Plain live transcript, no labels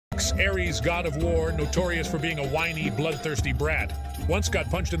6. Ares, god of war, notorious for being a whiny, bloodthirsty brat. Once got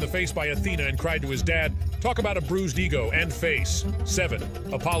punched in the face by Athena and cried to his dad, talk about a bruised ego and face. 7.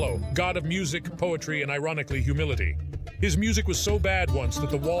 Apollo, god of music, poetry, and ironically humility. His music was so bad once that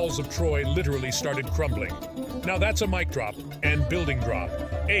the walls of Troy literally started crumbling. Now that's a mic drop and building drop.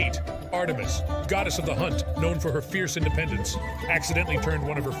 8. Artemis, goddess of the hunt, known for her fierce independence, accidentally turned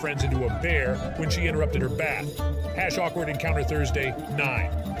one of her friends into a bear when she interrupted her bath. #awkward encounter Thursday.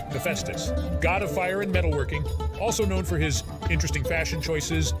 9. Hephaestus, god of fire and metalworking, also known for his interesting fashion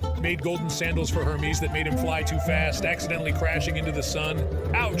choices, made golden sandals for Hermes that made him fly too fast, accidentally crashing into the sun.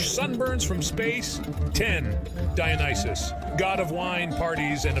 Ouch, sunburns from space. 10. Dionysus, god of wine,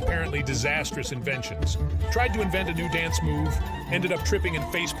 parties, and apparently disastrous inventions. Tried to invent a new dance move, ended up tripping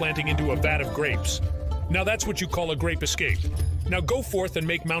and face-planting into a vat of grapes. Now that's what you call a grape escape. Now go forth and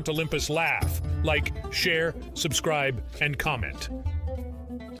make Mount Olympus laugh. Like, share, subscribe, and comment.